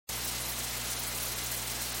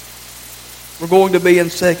We're going to be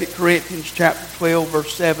in 2 Corinthians chapter 12,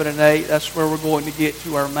 verse 7 and 8. That's where we're going to get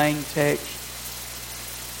to our main text.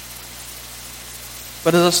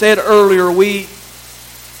 But as I said earlier, we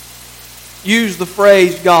use the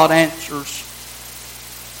phrase, God answers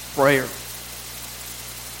prayer.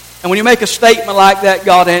 And when you make a statement like that,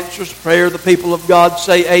 God answers prayer, the people of God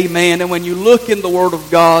say amen. And when you look in the Word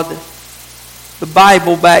of God, the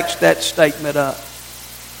Bible backs that statement up.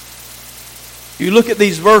 You look at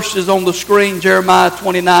these verses on the screen. Jeremiah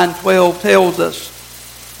 29:12 tells us,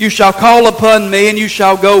 "You shall call upon me, and you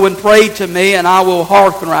shall go and pray to me, and I will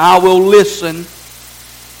hearken, or I will listen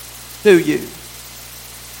to you."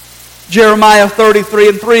 Jeremiah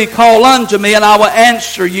 33:3, "Call unto me, and I will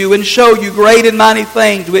answer you, and show you great and mighty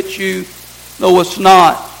things which you knowest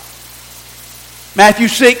not." Matthew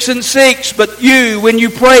 6:6, "But you, when you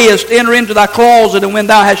prayest, enter into thy closet, and when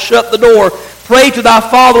thou hast shut the door, pray to thy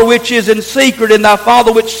Father which is in secret, and thy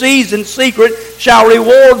Father which sees in secret shall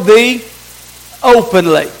reward thee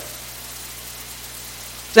openly."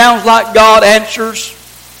 Sounds like God answers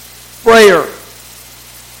prayer.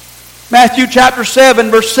 Matthew chapter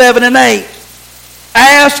 7, verse 7 and 8.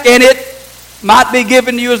 "Ask, and it might be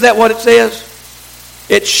given to you." Is that what it says?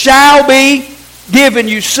 "It shall be given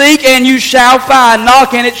you. Seek, and you shall find.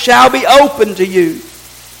 Knock, and it shall be opened to you.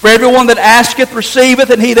 For everyone that asketh receiveth,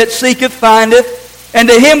 and he that seeketh findeth, and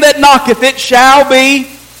to him that knocketh it shall be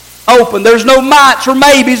opened." There's no mights or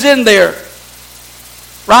maybes in there.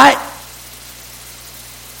 Right?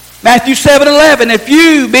 Matthew 7:11, "If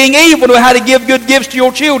you, being evil, know how to give good gifts to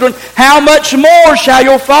your children, how much more shall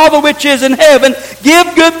your Father which is in heaven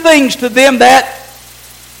give good things to them that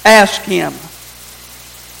ask Him?"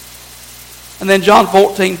 And then John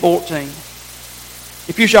 14:14,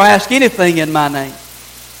 "If you shall ask anything in my name,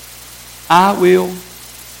 I will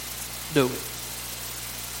do it."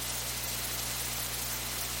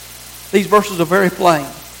 These verses are very plain.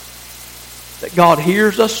 That God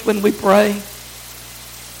hears us when we pray,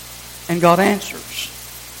 and God answers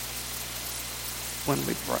when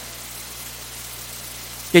we pray.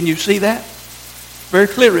 Can you see that? Very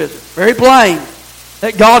clear, isn't it? Very plain.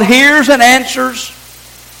 That God hears and answers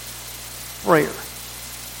prayer.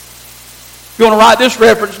 If you want to write this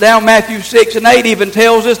reference down, Matthew 6:8 even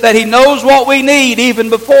tells us that He knows what we need even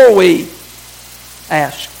before we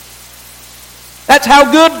ask. That's how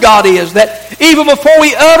good God is. That even before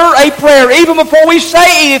we utter a prayer, even before we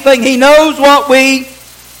say anything, He knows what we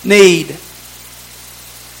need.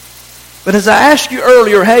 But as I asked you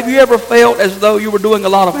earlier, have you ever felt as though you were doing a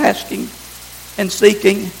lot of asking and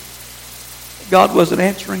seeking, God wasn't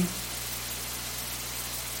answering?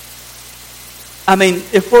 I mean,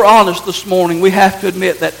 if we're honest this morning, we have to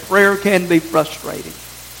admit that prayer can be frustrating.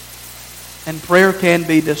 And prayer can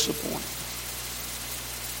be disappointing.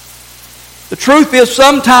 The truth is,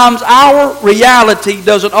 sometimes our reality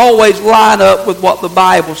doesn't always line up with what the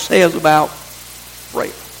Bible says about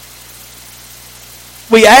prayer.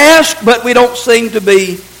 We ask, but we don't seem to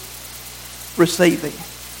be receiving.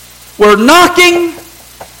 We're knocking,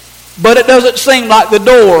 but it doesn't seem like the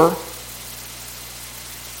door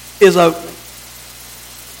is opening.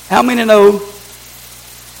 How many know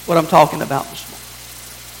what I'm talking about this morning?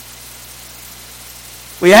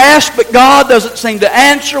 We ask, but God doesn't seem to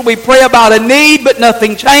answer. We pray about a need, but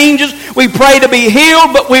nothing changes. We pray to be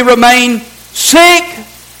healed, but we remain sick.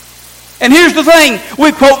 And here's the thing.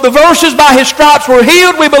 We quote the verses, "By His stripes we're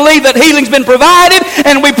healed." We believe that healing's been provided.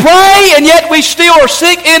 And we pray, and yet we still are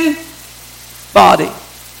sick in body.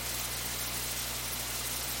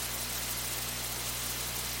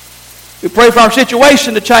 We pray for our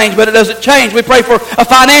situation to change, but it doesn't change. We pray for a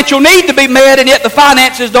financial need to be met, and yet the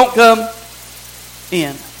finances don't come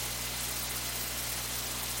in.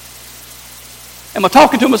 Am I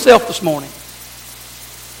talking to myself this morning?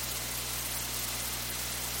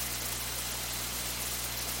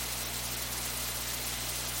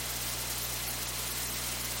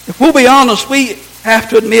 If we'll be honest, we have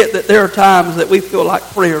to admit that there are times that we feel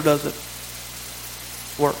like prayer doesn't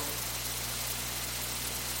work.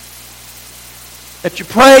 That you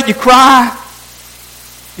pray, you cry,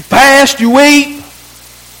 you fast, you weep,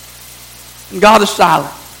 and God is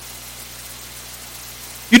silent.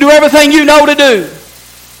 You do everything you know to do.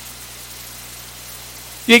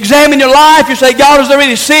 You examine your life, you say, "God, is there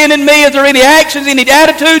any sin in me? Is there any actions, any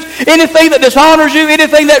attitudes, anything that dishonors you,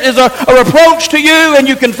 anything that is a reproach to you?" And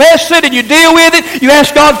you confess it and you deal with it. You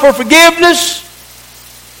ask God for forgiveness.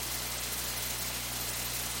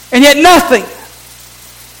 And yet nothing.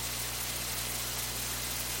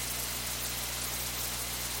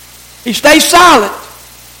 He stays silent.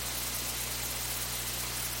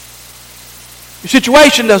 Your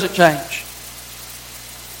situation doesn't change.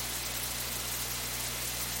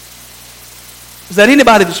 Is that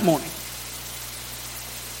anybody this morning?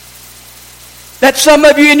 That's some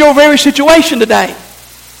of you in your very situation today.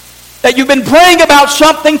 That you've been praying about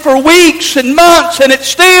something for weeks and months and it's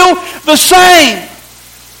still the same.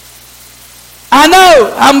 I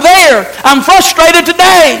know, I'm there. I'm frustrated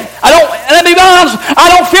today. Let me be honest,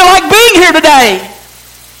 I don't feel like being here today.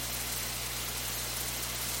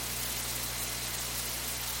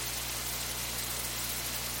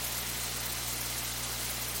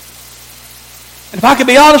 And if I can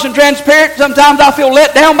be honest and transparent, sometimes I feel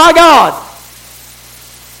let down by God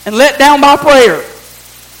and let down by prayer.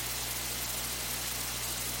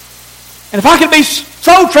 And if I can be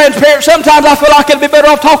so transparent, sometimes I feel like I'd be better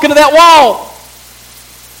off talking to that wall.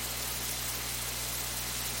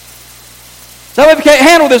 Some of you can't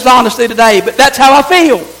handle this honesty today, but that's how I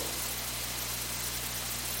feel.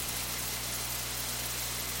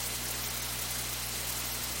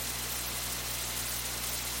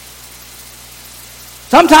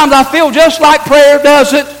 Sometimes I feel just like prayer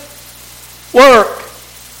doesn't work.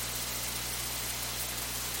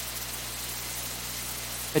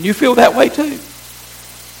 And you feel that way too.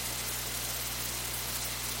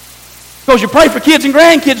 Because you pray for kids and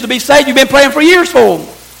grandkids to be saved, you've been praying for years for them.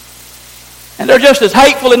 And they're just as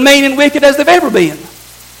hateful and mean and wicked as they've ever been.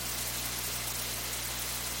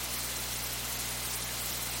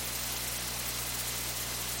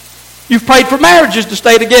 You've prayed for marriages to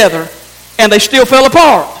stay together, and they still fell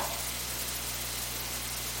apart.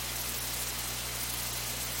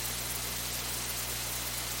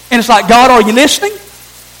 And it's like, God, are you listening?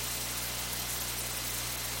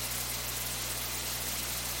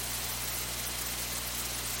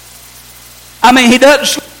 I mean, he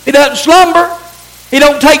doesn't slumber. He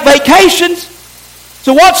don't take vacations.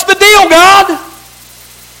 So what's the deal, God?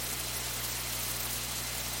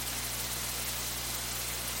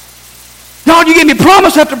 God, you give me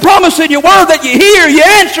promise after promise in your word that you hear, you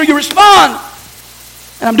answer, you respond.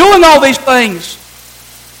 And I'm doing all these things.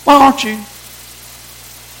 Why aren't you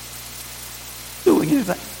doing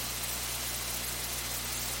anything?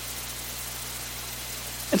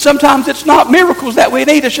 And sometimes it's not miracles that we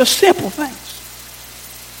need, it's just simple things.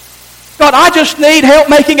 God, I just need help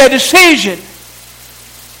making a decision.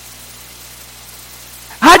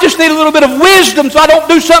 I just need a little bit of wisdom so I don't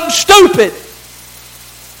do something stupid.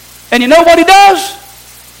 And you know what he does?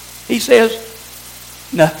 He says,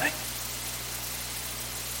 nothing.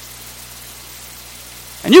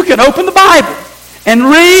 And you can open the Bible and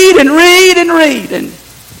read and read and read, and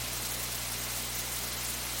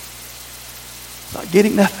it's like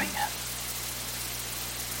getting nothing.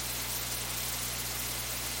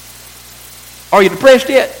 Are you depressed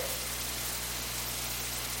yet?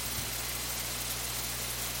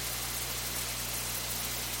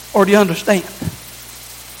 Or do you understand?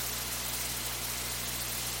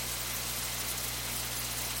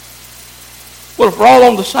 Well, if we're all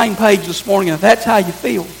on the same page this morning, and if that's how you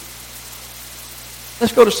feel,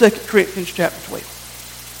 let's go to 2 Corinthians chapter 12.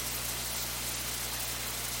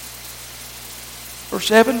 Verse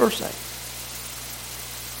 7, verse 8.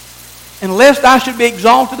 And lest I should be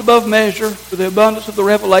exalted above measure through the abundance of the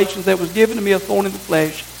revelations that was given to me a thorn in the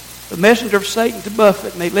flesh, the messenger of Satan to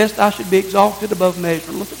buffet me, lest I should be exalted above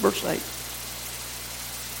measure. Look at verse 8.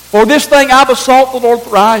 For this thing I besought the Lord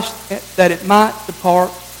thrice, that it might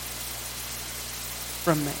depart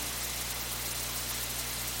from me.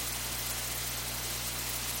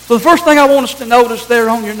 So the first thing I want us to notice there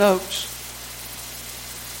on your notes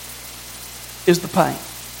is the pain.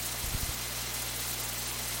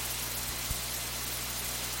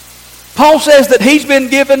 Paul says that he's been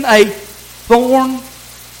given a thorn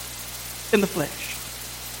in the flesh.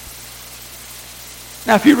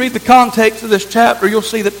 Now, if you read the context of this chapter, you'll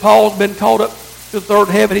see that Paul's been caught up to the third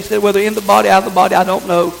heaven. He said, whether in the body, out of the body, I don't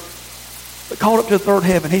know. But caught up to the third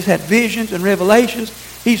heaven. He's had visions and revelations.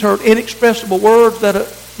 He's heard inexpressible words that are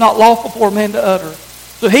not lawful for man to utter.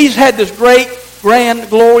 So he's had this great, grand,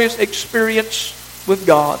 glorious experience with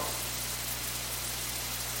God.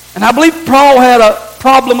 And I believe Paul had a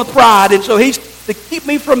problem with pride, and so he's to keep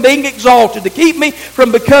me from being exalted, to keep me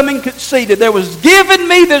from becoming conceited. There was given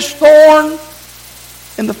me this thorn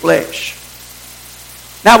in the flesh.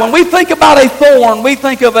 Now, when we think about a thorn, we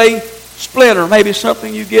think of a splinter, maybe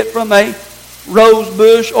something you get from a rose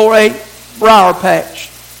bush or a briar patch.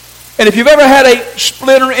 And if you've ever had a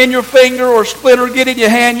splinter in your finger or a splinter get in your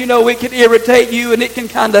hand, you know it can irritate you and it can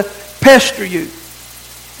kind of pester you.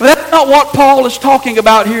 But that's not what Paul is talking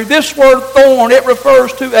about here. This word thorn, it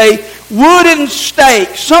refers to a wooden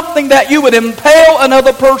stake, something that you would impale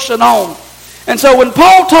another person on. And so when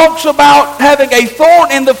Paul talks about having a thorn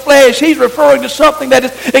in the flesh, he's referring to something that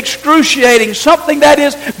is excruciating, something that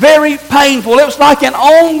is very painful. It was like an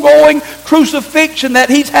ongoing crucifixion that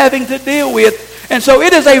he's having to deal with. And so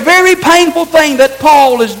it is a very painful thing that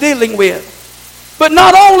Paul is dealing with. But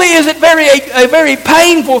not only is it a very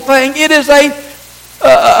painful thing, it is a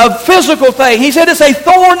physical thing. He said it's a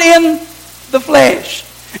thorn in the flesh.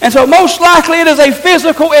 And so most likely it is a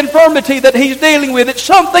physical infirmity that he's dealing with. It's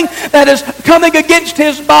something that is coming against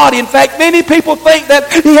his body. In fact, many people think that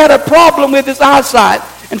he had a problem with his eyesight.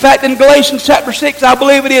 In fact, in Galatians chapter 6, I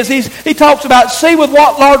believe it is, he talks about, see with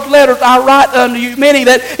what large letters I write unto you, meaning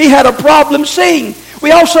that he had a problem seeing.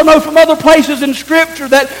 We also know from other places in Scripture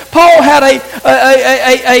that Paul had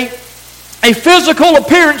a physical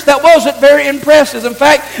appearance that wasn't very impressive. In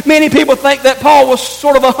fact, many people think that Paul was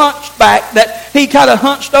sort of a hunchback, that he kind of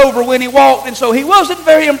hunched over when he walked, and so he wasn't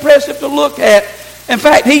very impressive to look at. In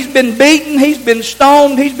fact, he's been beaten, he's been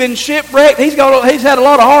stoned, he's been shipwrecked, he's had a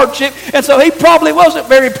lot of hardship, and so he probably wasn't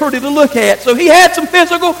very pretty to look at. So he had some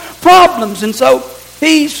physical problems, and so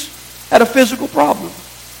he's had a physical problem.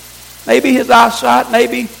 Maybe his eyesight,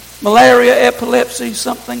 maybe malaria, epilepsy,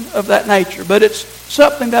 something of that nature. But it's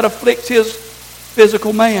something that afflicts his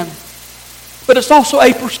physical man. But it's also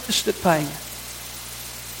a persistent pain.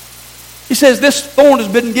 He says, this thorn has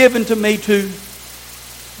been given to me to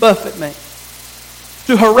buffet me,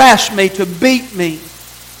 to harass me, to beat me.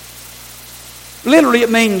 Literally it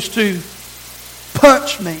means to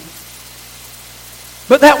punch me.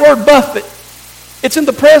 But that word buffet, it's in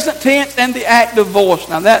the present tense and the active voice.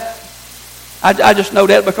 Now that, I just know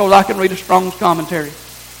that because I can read a Strong's commentary.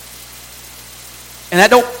 And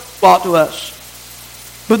that don't apply to us.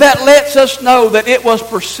 But that lets us know that it was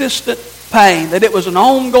persistent pain, that it was an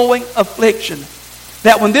ongoing affliction.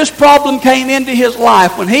 That when this problem came into his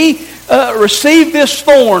life, when he received this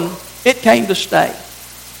thorn, it came to stay.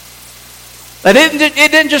 That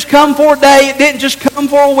it didn't just come for a day, it didn't just come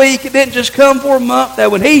for a week, it didn't just come for a month.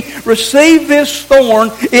 That when he received this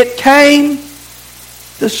thorn, it came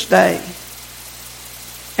to stay.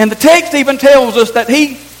 And the text even tells us that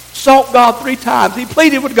he sought God 3 times. He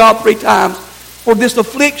pleaded with God 3 times for this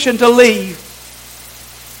affliction to leave.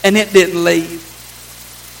 And it didn't leave.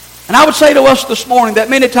 And I would say to us this morning that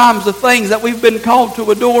many times the things that we've been called to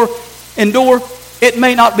endure, it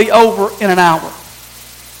may not be over in an hour.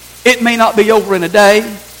 It may not be over in a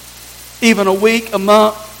day, even a week, a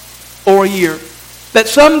month, or a year. That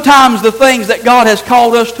sometimes the things that God has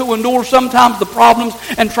called us to endure, sometimes the problems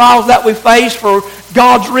and trials that we face for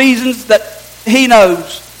God's reasons that He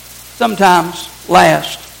knows, sometimes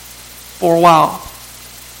last for a while.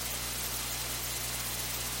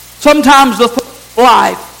 Sometimes the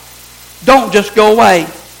life don't just go away.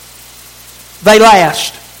 They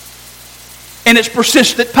last. And it's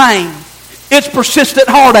persistent pain. It's persistent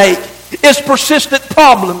heartache. It's persistent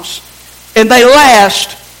problems. And they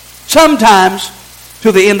last sometimes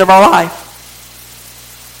to the end of our life.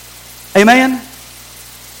 Amen?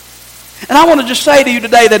 And I want to just say to you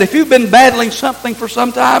today that if you've been battling something for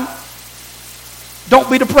some time, don't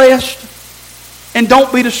be depressed and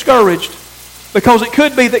don't be discouraged, because it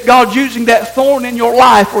could be that God's using that thorn in your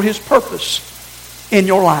life for His purpose in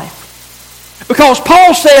your life. Because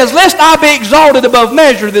Paul says, lest I be exalted above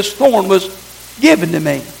measure, this thorn was given to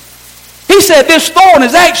me. He said this thorn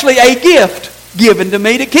is actually a gift given to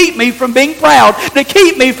me to keep me from being proud, to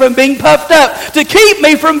keep me from being puffed up, to keep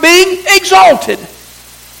me from being exalted.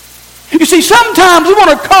 You see, sometimes we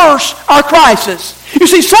want to curse our crisis. You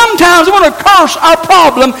see, sometimes we want to curse our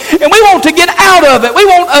problem and we want to get out of it. We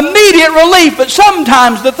want immediate relief, but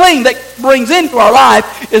sometimes the thing that brings into our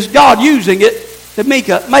life is God using it to make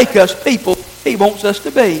us people He wants us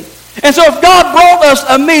to be. And so if God brought us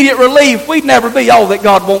immediate relief, we'd never be all that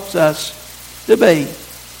God wants us to be.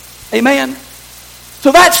 Amen?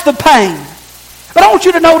 So that's the pain. But I want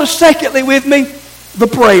you to notice, secondly, with me, the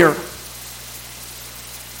prayer.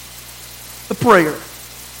 The prayer.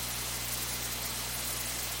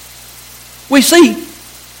 We see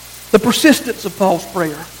the persistence of Paul's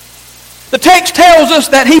prayer. The text tells us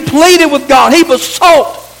that he pleaded with God. He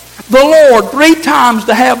besought the Lord 3 times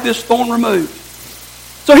to have this thorn removed.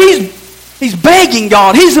 So he's begging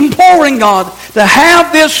God. He's imploring God to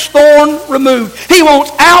have this thorn removed. He wants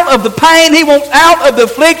out of the pain. He wants out of the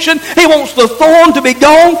affliction. He wants the thorn to be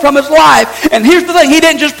gone from his life. And here's the thing. He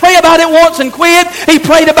didn't just pray about it once and quit. He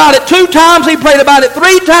prayed about it 2 times. He prayed about it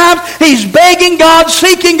 3 times. He's begging God,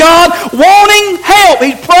 seeking God, wanting help.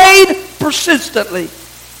 He prayed persistently.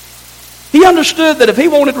 He understood that if he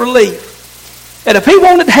wanted relief, that if he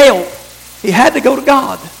wanted help, he had to go to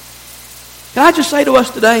God. Can I just say to us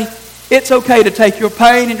today, it's okay to take your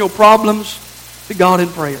pain and your problems to God in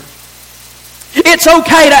prayer. It's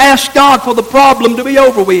okay to ask God for the problem to be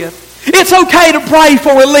over with. It's okay to pray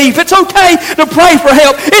for relief. It's okay to pray for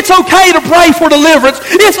help. It's okay to pray for deliverance.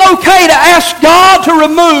 It's okay to ask God to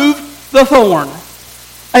remove the thorn.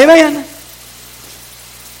 Amen?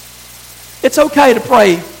 It's okay to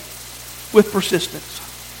pray with persistence.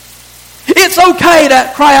 It's okay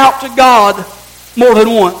to cry out to God more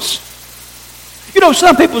than once. You know,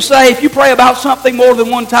 some people say if you pray about something more than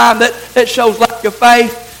one time, that shows lack of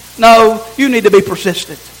faith. No, you need to be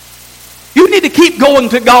persistent. You need to keep going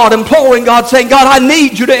to God, imploring God, saying, God, I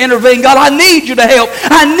need you to intervene. God, I need you to help.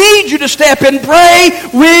 I need you to step in. Pray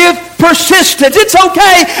with persistence. It's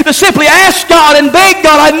okay to simply ask God and beg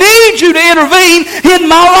God, I need you to intervene in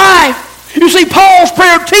my life. You see, Paul's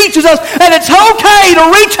prayer teaches us that it's okay to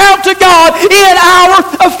reach out to God in our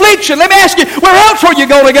affliction. Let me ask you, where else are you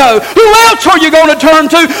going to go? Who else are you going to turn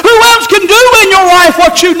to? Who else can do in your life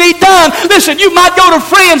what you need done? Listen, you might go to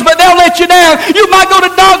friends, but they'll let you down. You might go to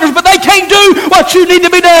doctors, but they can't do what you need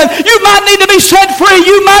to be done. You might need to be set free.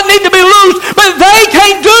 You might need to be loose, but they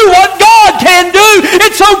can't do what God can do.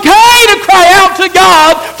 It's okay to cry out to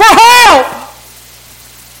God for help.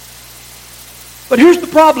 But here's the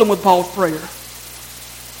problem with Paul's prayer.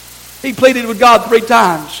 He pleaded with God 3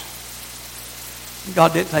 times. And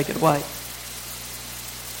God didn't take it away.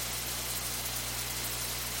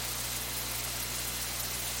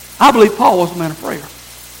 I believe Paul was a man of prayer.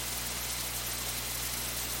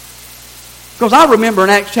 Because I remember in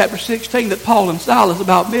Acts chapter 16 that Paul and Silas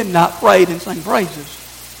about midnight prayed and sang praises.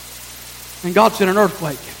 And God sent an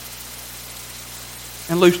earthquake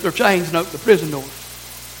and loosed their chains and opened the prison doors.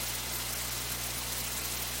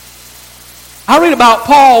 I read about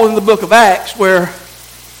Paul in the book of Acts where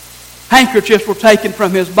handkerchiefs were taken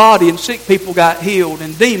from his body and sick people got healed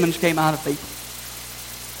and demons came out of people.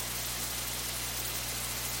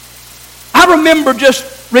 I remember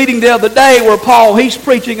just reading the other day where Paul, he's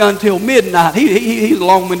preaching until midnight. He's a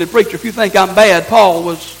long-winded preacher. If you think I'm bad, Paul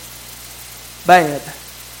was bad.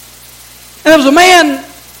 And there was a man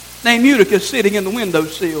named Eutychus sitting in the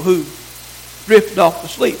windowsill who drifted off to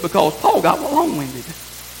sleep because Paul got long-winded.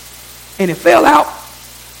 And he fell out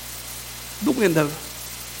the window.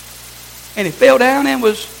 And he fell down and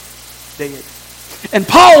was dead. And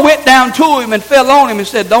Paul went down to him and fell on him and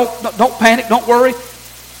said, Don't panic, don't worry.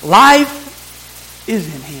 Life is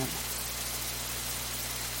in him.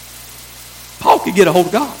 Paul could get a hold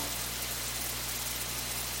of God.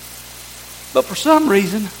 But for some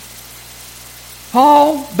reason,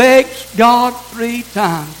 Paul begs God 3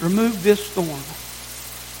 times, remove this thorn.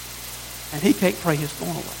 And he can't pray his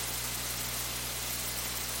thorn away.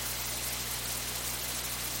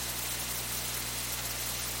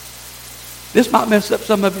 This might mess up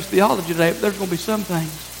some of his theology today, but there's going to be some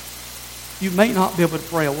things you may not be able to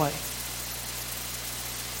pray away.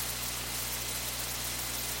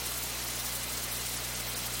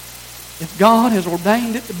 If God has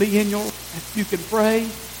ordained it to be in your life, you can pray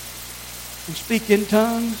and speak in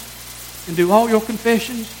tongues and do all your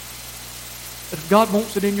confessions. But if God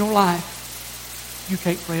wants it in your life, you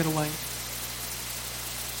can't pray it away.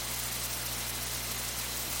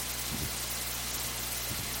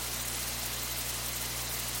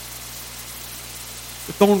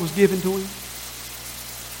 The thorn was given to him.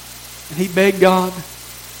 And he begged God.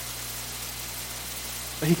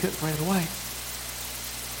 But he couldn't pray it away.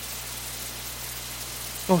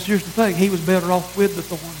 Because here's the thing. He was better off with the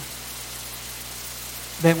thorn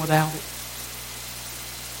than without it.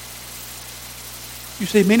 You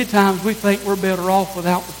see, many times we think we're better off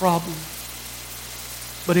without the problem.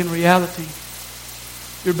 But in reality,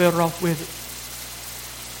 you're better off with it.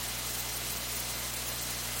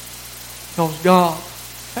 Because God,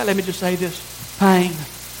 let me just say this. Pain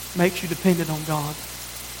makes you dependent on God.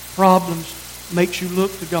 Problems makes you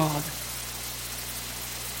look to God.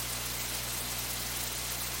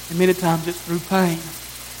 And many times it's through pain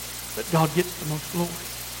that God gets the most glory.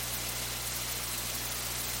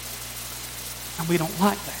 And we don't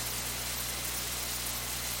like that.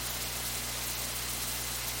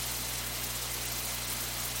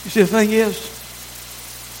 You see, the thing is,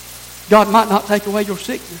 God might not take away your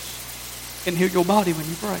sickness and heal your body when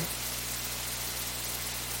you pray.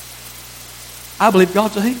 I believe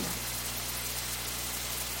God's a healer.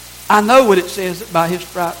 I know what it says that by His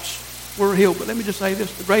stripes we're healed. But let me just say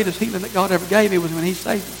this. The greatest healing that God ever gave me was when He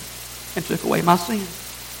saved me and took away my sin.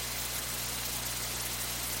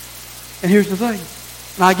 And here's the thing.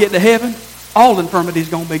 When I get to heaven, all infirmity is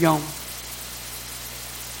going to be gone.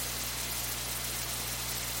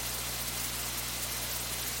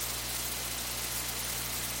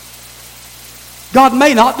 God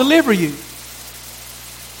may not deliver you.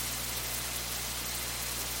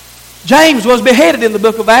 James was beheaded in the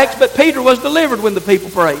book of Acts, but Peter was delivered when the people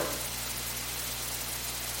prayed.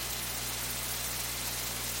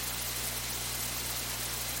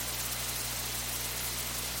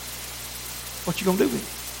 What you going to do with it?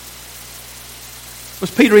 Was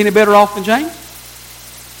Peter any better off than James?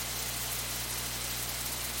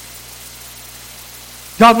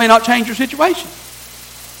 God may not change your situation.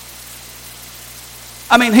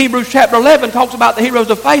 I mean, Hebrews chapter 11 talks about the heroes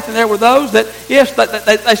of faith, and there were those that, yes,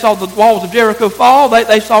 they saw the walls of Jericho fall,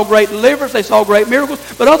 they saw great deliverance, they saw great miracles,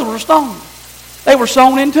 but others were stoned. They were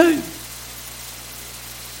sown in too.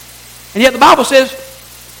 And yet the Bible says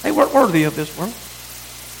they weren't worthy of this world.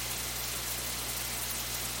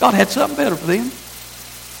 God had something better for them.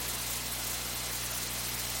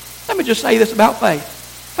 Let me just say this about faith.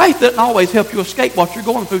 Faith doesn't always help you escape what you're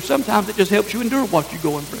going through. Sometimes it just helps you endure what you're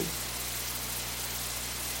going through.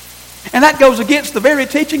 And that goes against the very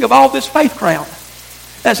teaching of all this faith crowd.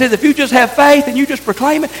 That says if you just have faith and you just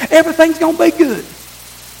proclaim it, everything's going to be good.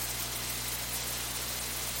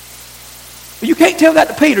 But you can't tell that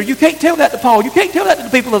to Peter. You can't tell that to Paul. You can't tell that to the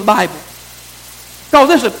people of the Bible.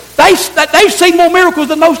 Because listen, they've seen more miracles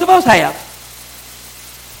than most of us have.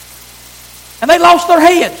 And they lost their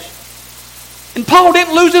heads. And Paul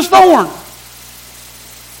didn't lose his thorn.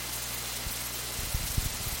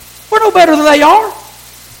 We're no better than they are.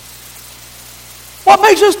 What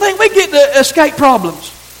makes us think we get to escape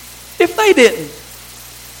problems if they didn't?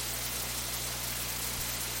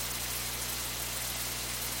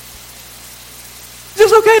 Is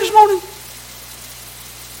this okay this morning?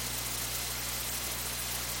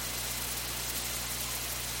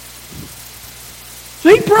 So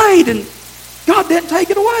he prayed and God didn't take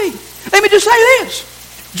it away. Let me just say this.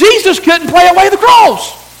 Jesus couldn't pray away the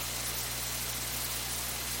cross.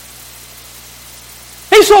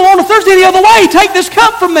 He said on the Thursday the other way, take this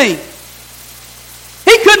cup from me.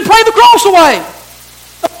 He couldn't pray the cross away.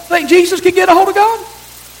 Think Jesus could get a hold of God?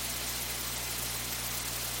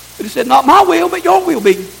 But he said, not my will, but your will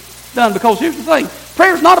be done. Because here's the thing.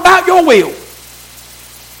 Prayer is not about your will.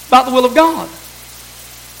 It's about the will of God.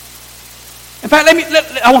 In fact,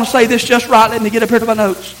 I want to say this just right. Let me get up here to my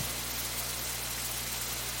notes.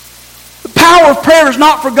 The power of prayer is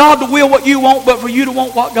not for God to will what you want, but for you to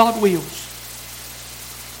want what God wills.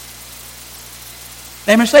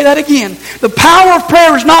 Let me say that again. The power of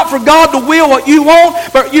prayer is not for God to will what you want,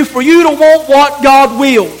 but for you to want what God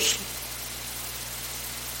wills.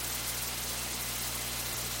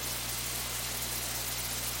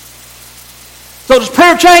 So does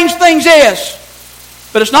prayer change things? Yes.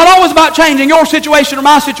 But it's not always about changing your situation or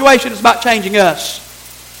my situation. It's about changing us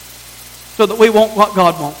so that we want what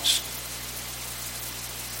God wants.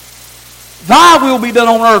 Thy will be done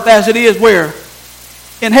on earth as it is where?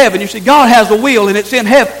 In heaven. You see, God has a will and it's in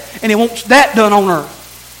heaven, and He wants that done on earth.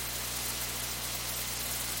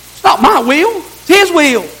 It's not my will. It's His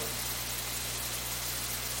will.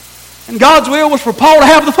 And God's will was for Paul to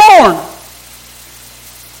have the thorn.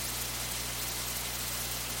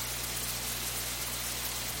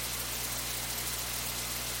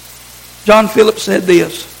 John Phillips said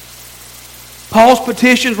this. Paul's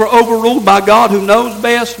petitions were overruled by God, who knows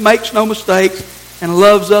best, makes no mistakes, and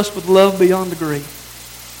loves us with love beyond degree.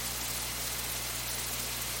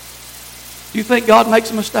 Do you think God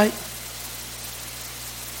makes a mistake?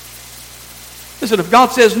 Listen, if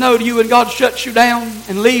God says no to you and God shuts you down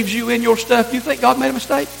and leaves you in your stuff, do you think God made a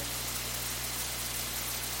mistake?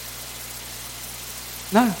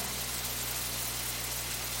 No.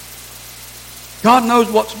 God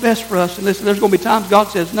knows what's best for us. And listen, there's going to be times God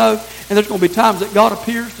says no, and there's going to be times that God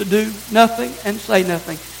appears to do nothing and say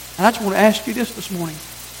nothing. And I just want to ask you this morning.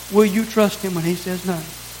 Will you trust Him when He says no?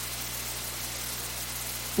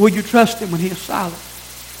 Will you trust Him when He is silent?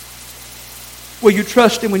 Will you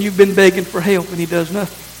trust Him when you've been begging for help and He does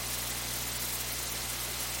nothing?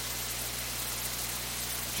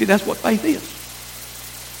 See, that's what faith is.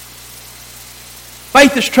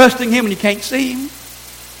 Faith is trusting Him when you can't see Him,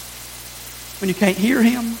 when you can't hear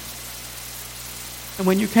Him, and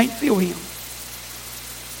when you can't feel Him.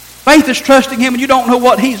 Faith is trusting Him when you don't know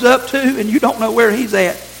what He's up to and you don't know where He's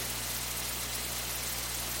at.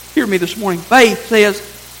 Hear me this morning. Faith says,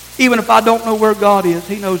 even if I don't know where God is,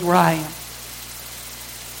 He knows where I am.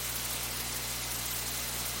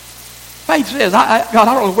 Faith says, God, I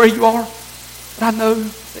don't know where you are, but I know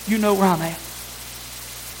that you know where I'm at.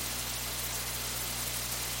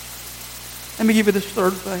 Let me give you this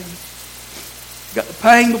third thing. You've got the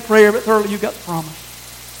pain, the prayer, but thirdly, you've got the promise.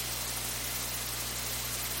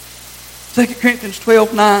 2 Corinthians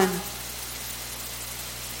 12:9.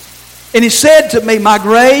 And He said to me, my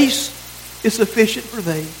grace is sufficient for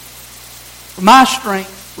thee. For my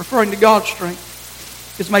strength referring to God's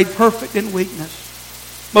strength, is made perfect in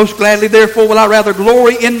weakness. Most gladly, therefore, will I rather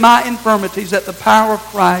glory in my infirmities, that the power of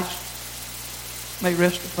Christ may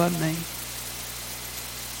rest upon me.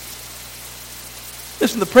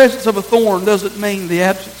 Listen, the presence of a thorn doesn't mean the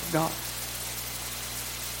absence of God.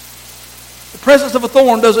 The presence of a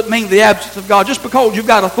thorn doesn't mean the absence of God. Just because you've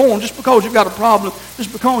got a thorn, just because you've got a problem,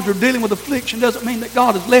 just because you're dealing with affliction doesn't mean that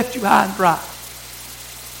God has left you high and dry.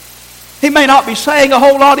 He may not be saying a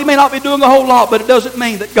whole lot, He may not be doing a whole lot, but it doesn't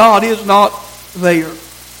mean that God is not there.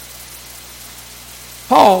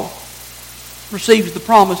 Paul receives the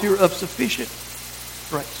promise here of sufficient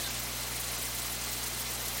grace.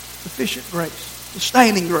 Sufficient grace.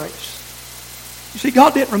 Sustaining grace. You see,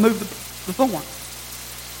 God didn't remove the thorn.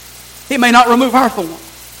 He may not remove our thorn.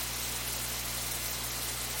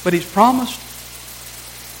 But He's promised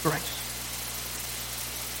grace.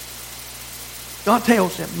 God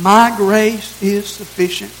tells him, my grace is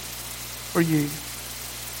sufficient for you.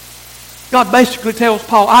 God basically tells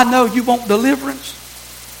Paul, I know you want deliverance,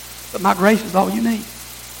 but my grace is all you need.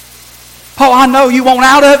 Paul, I know you want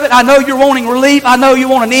out of it. I know you're wanting relief. I know you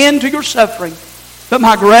want an end to your suffering. But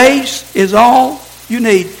my grace is all you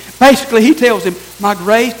need. Basically, he tells him, my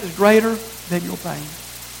grace is greater than your pain.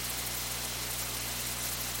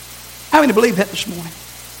 How many believe that this morning?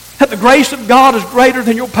 That the grace of God is greater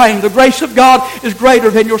than your pain. The grace of God is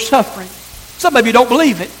greater than your suffering. Some of you don't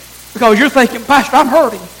believe it because you're thinking, Pastor, I'm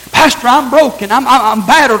hurting. Pastor, I'm broken. I'm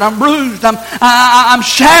battered. I'm bruised. I'm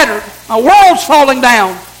shattered. My world's falling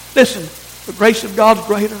down. Listen, the grace of God is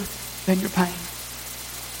greater than your pain.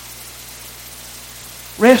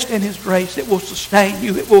 Rest in His grace. It will sustain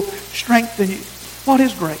you. It will strengthen you. What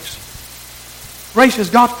is grace? Grace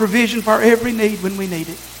is God's provision for our every need when we need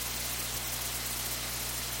it.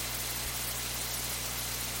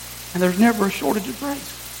 And there's never a shortage of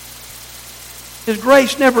grace. His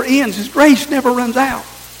grace never ends. His grace never runs out.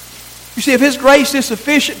 You see, if His grace is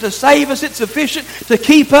sufficient to save us, it's sufficient to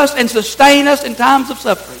keep us and sustain us in times of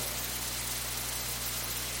suffering.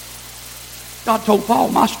 God told Paul,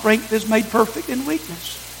 my strength is made perfect in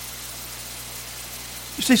weakness.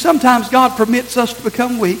 You see, sometimes God permits us to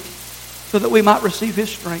become weak so that we might receive His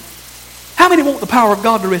strength. How many want the power of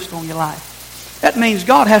God to rest on your life? That means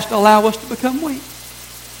God has to allow us to become weak.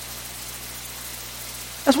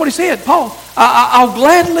 That's what he said. Paul, I'll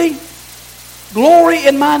gladly glory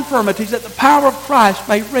in my infirmities, that the power of Christ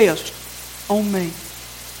may rest on me.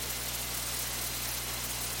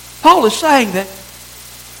 Paul is saying that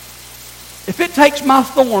if it takes my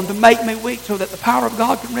thorn to make me weak so that the power of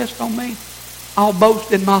God can rest on me, I'll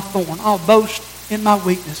boast in my thorn. I'll boast in my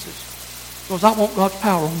weaknesses because I want God's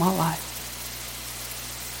power on my life.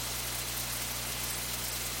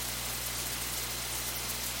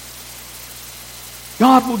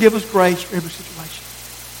 God will give us grace for every situation.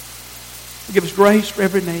 He'll give us grace for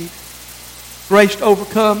every need. Grace to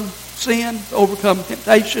overcome sin, to overcome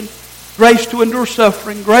temptation. Grace to endure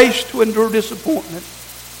suffering. Grace to endure disappointment.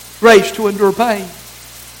 Grace to endure pain.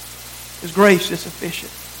 His grace is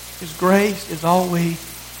sufficient. His grace is all we need.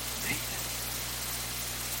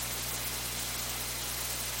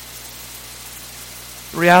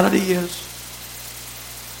 The reality is,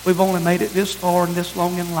 we've only made it this far and this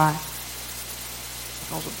long in life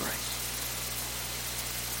because of grace.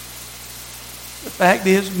 The fact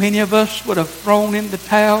is, many of us would have thrown in the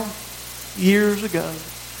towel years ago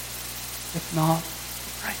if not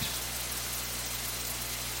for grace.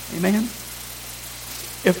 Amen?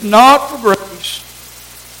 If not for grace,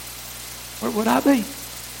 where would I be?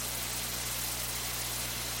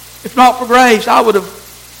 If not for grace, I would have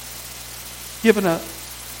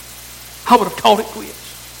called it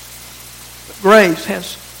quits. But grace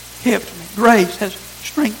has kept me. Grace has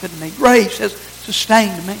strengthened me. Grace has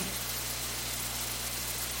sustained me.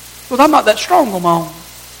 Because I'm not that strong on my own.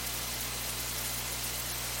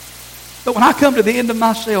 But when I come to the end of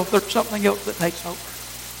myself, there's something else that takes over.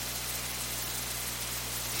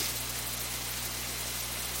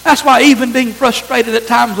 That's why even being frustrated at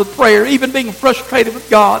times with prayer, even being frustrated with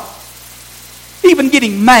God, even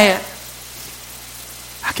getting mad,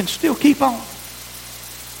 I can still keep on.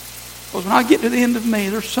 Because when I get to the end of me,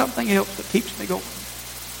 there's something else that keeps me going.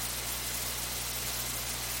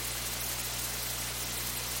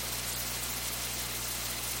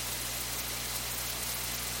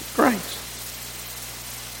 It's grace.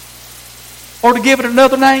 Or to give it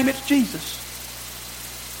another name, it's Jesus.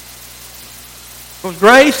 Because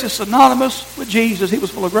grace is synonymous with Jesus. He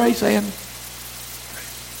was full of grace and grace.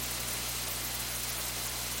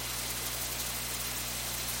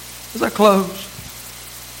 As I close,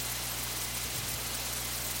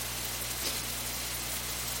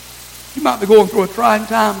 You might be going through a trying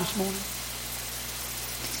time this morning.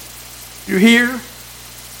 You're here.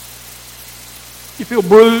 You feel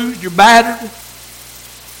bruised. You're battered. You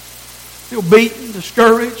feel beaten,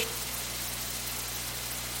 discouraged.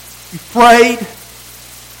 You prayed.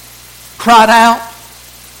 Cried out.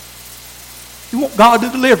 You want God to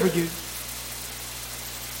deliver you.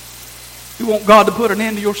 You want God to put an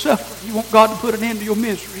end to your suffering. You want God to put an end to your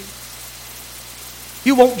misery.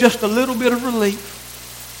 You want just a little bit of relief.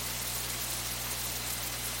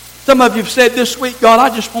 Some of you have said this week, God,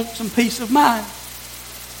 I just want some peace of mind.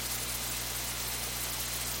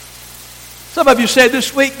 Some of you said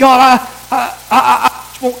this week, God, I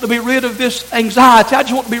just want to be rid of this anxiety. I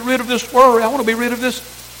just want to be rid of this worry. I want to be rid of this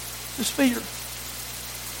fear.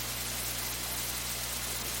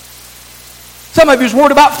 Some of you is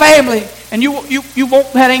worried about family, and you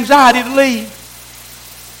want that anxiety to leave.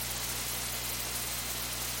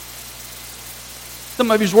 Some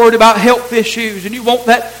of you is worried about health issues, and you want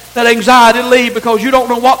that anxiety to leave because you don't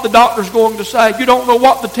know what the doctor's going to say. You don't know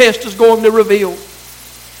what the test is going to reveal.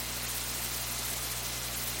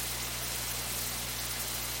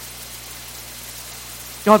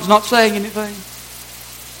 God's not saying anything.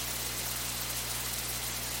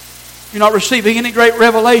 You're not receiving any great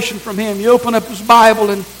revelation from Him. You open up His Bible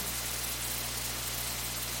and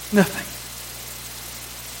nothing.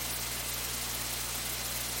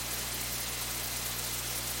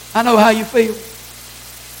 I know how you feel.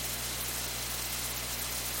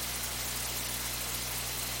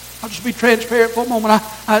 I'll just be transparent for a moment.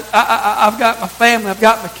 I've got my family. I've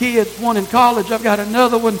got my kids. One in college. I've got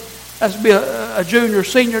another one that's to be a junior,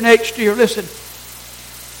 senior next year. Listen.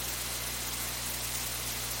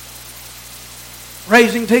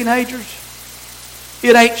 Raising teenagers,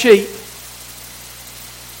 it ain't cheap.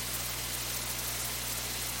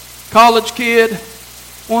 College kid,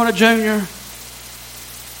 one a junior.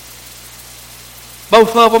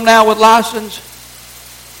 Both of them now with license.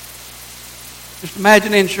 Just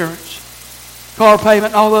imagine insurance, car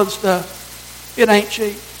payment, and all other stuff. It ain't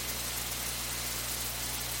cheap.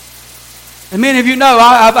 And many of you know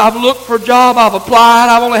I've looked for a job, I've applied,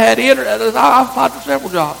 I've applied for several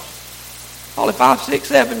jobs. Probably 5, 6,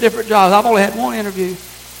 7 different jobs. I've only had one interview.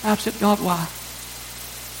 I've said, God, why?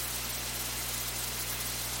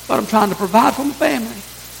 But I'm trying to provide for my family.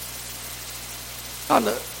 Trying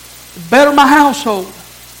to better my household.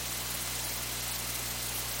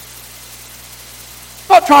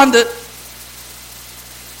 Not trying to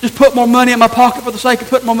just put more money in my pocket for the sake of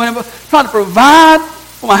putting more money, but trying to provide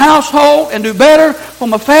for my household and do better for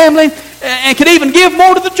my family and can even give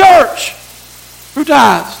more to the church through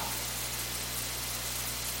tithes.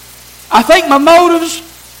 I think my motives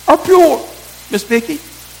are pure, Miss Vicki.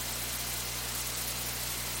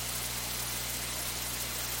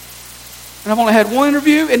 And I've only had one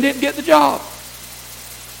interview and didn't get the job.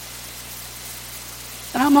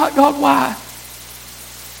 And I'm like, God, why?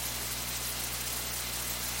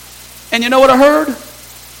 And you know what I heard?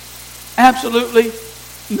 Absolutely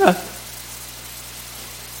nothing.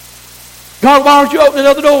 God, why aren't you opening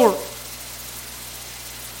another door?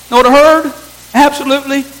 Know what I heard?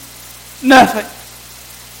 Absolutely nothing.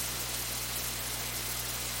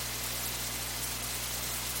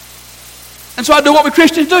 And so I do what we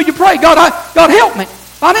Christians do. You pray, God help me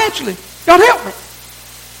financially. God help me.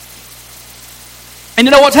 And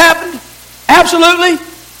you know what's happened? Absolutely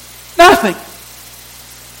nothing.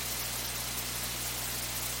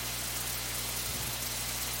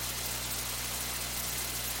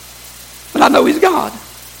 But I know He's God.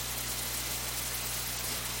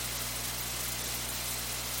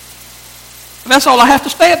 And that's all I have to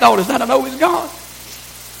stand on, is that I know He's God.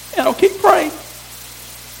 And I'll keep praying.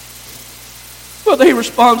 Whether He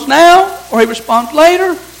responds now, or He responds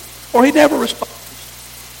later, or He never responds.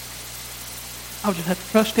 I'll just have to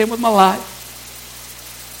trust Him with my life.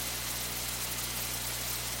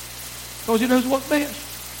 Because He knows what's best.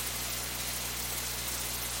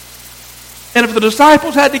 And if the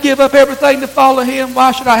disciples had to give up everything to follow Him,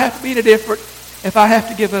 why should I have to be any different if I have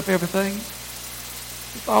to give up everything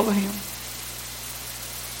to follow Him?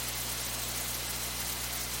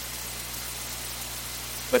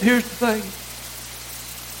 But here's the thing.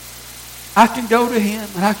 I can go to Him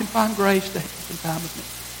and I can find grace to help in time of need.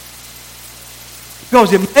 Because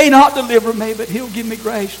He may not deliver me, but He'll give me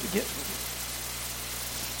grace to get through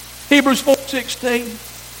it. Hebrews 4:16.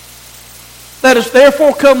 Let us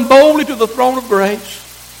therefore come boldly to the throne of grace,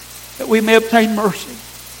 that we may obtain mercy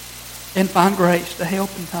and find grace to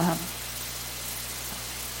help in time.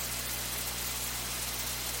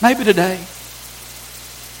 Maybe today,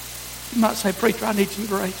 you might say, preacher, I need some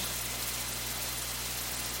grace.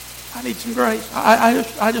 I need some grace.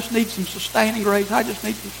 I just need some sustaining grace. I just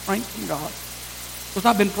need some strength from God. Because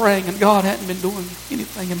I've been praying and God hadn't been doing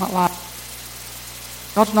anything in my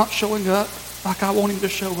life. God's not showing up like I want Him to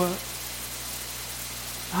show up.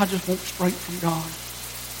 I just want strength from God.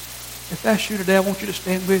 If that's you today, I want you to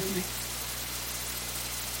stand with me.